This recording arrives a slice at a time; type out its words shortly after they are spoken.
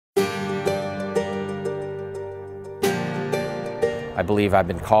I believe I've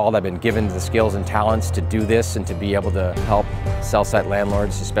been called, I've been given the skills and talents to do this and to be able to help cell site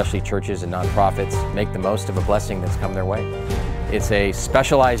landlords, especially churches and nonprofits, make the most of a blessing that's come their way. It's a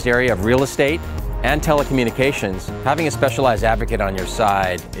specialized area of real estate and telecommunications. Having a specialized advocate on your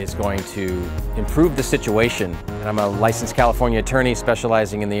side is going to improve the situation. And I'm a licensed California attorney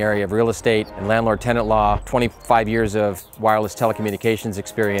specializing in the area of real estate and landlord-tenant law, 25 years of wireless telecommunications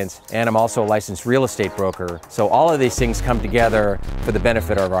experience, and I'm also a licensed real estate broker. So all of these things come together for the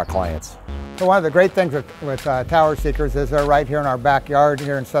benefit of our clients. So one of the great things with Tower Seekers is they're right here in our backyard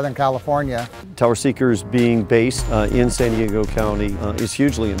here in Southern California. Tower Seekers being based in San Diego County is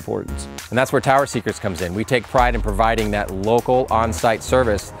hugely important. And that's where Tower Seekers comes in. We take pride in providing that local on-site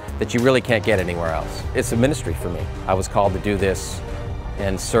service that you really can't get anywhere else. It's a ministry for me. I was called to do this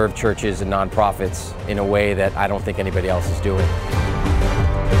and serve churches and nonprofits in a way that I don't think anybody else is doing.